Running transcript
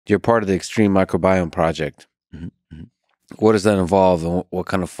You're part of the Extreme Microbiome Project. Mm-hmm. What does that involve, and what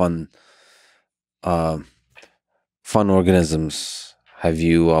kind of fun organisms have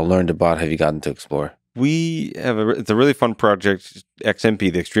you learned about? Have you gotten to explore? We have it's a really fun project,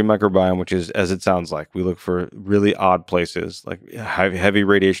 XMP, the Extreme Microbiome, which is, as it sounds like, we look for really odd places, like heavy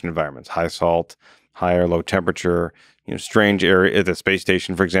radiation environments, high salt, high or low temperature, strange area at the space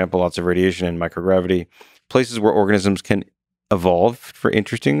station, for example, lots of radiation and microgravity, places where organisms can evolve for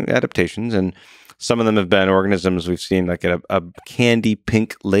interesting adaptations. And some of them have been organisms we've seen, like at a candy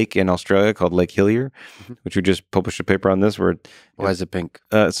pink lake in Australia called Lake Hillier, which we just published a paper on this. Why is it pink?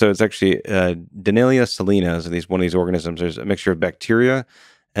 So it's actually Danelia salina is one of these organisms. There's a mixture of bacteria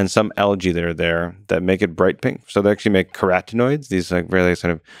and some algae that are there that make it bright pink. So they actually make carotenoids, these like really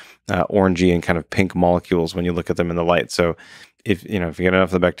sort of orangey and kind of pink molecules when you look at them in the light. So if you get enough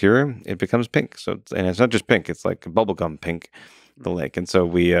of the bacteria, it becomes pink. And it's not just pink; it's like bubblegum pink. The lake. And so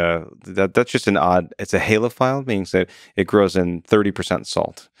we that's just it's a halophile, meaning that it grows in 30%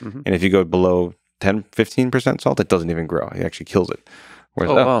 salt. And if you go below 10-15% salt, it doesn't even grow. It actually kills it.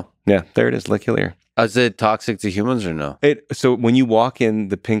 Whereas, wow. Yeah, there it is, Lake Hillier. Is it toxic to humans or no? So when you walk in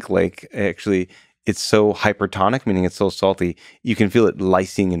the pink lake, actually it's so hypertonic, meaning it's so salty, you can feel it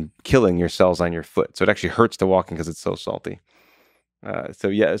lysing and killing your cells on your foot. So it actually hurts to walk in because it's so salty.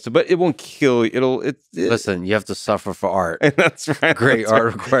 But it won't kill you. Listen, you have to suffer for art. That's right. Great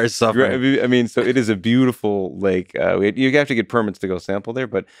art requires suffering. I mean, so it is a beautiful lake. You have to get permits to go sample there,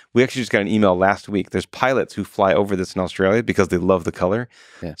 but we actually just got an email last week. There's pilots who fly over this in Australia because they love the color.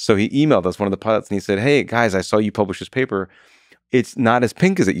 Yeah. So he emailed us, one of the pilots, and he said, "Hey guys, I saw you publish this paper. It's not as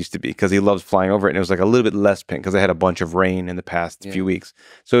pink as it used to be," because he loves flying over it, and it was like a little bit less pink because they had a bunch of rain in the past few weeks.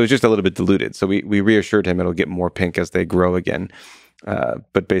 So it was just a little bit diluted. So we reassured him it'll get more pink as they grow again.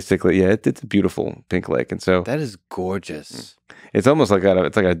 But basically, it's a beautiful pink lake, and so that is gorgeous. It's almost like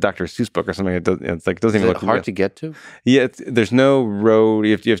it's like a Dr. Seuss book or something. It doesn't even look hard to get to. Yeah, there's no road.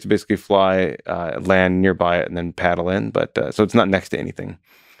 You have to basically fly, land nearby it, and then paddle in. But so it's not next to anything,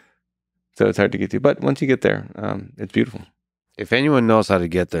 so it's hard to get to. But once you get there, it's beautiful. If anyone knows how to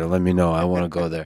get there, let me know. I want to go there.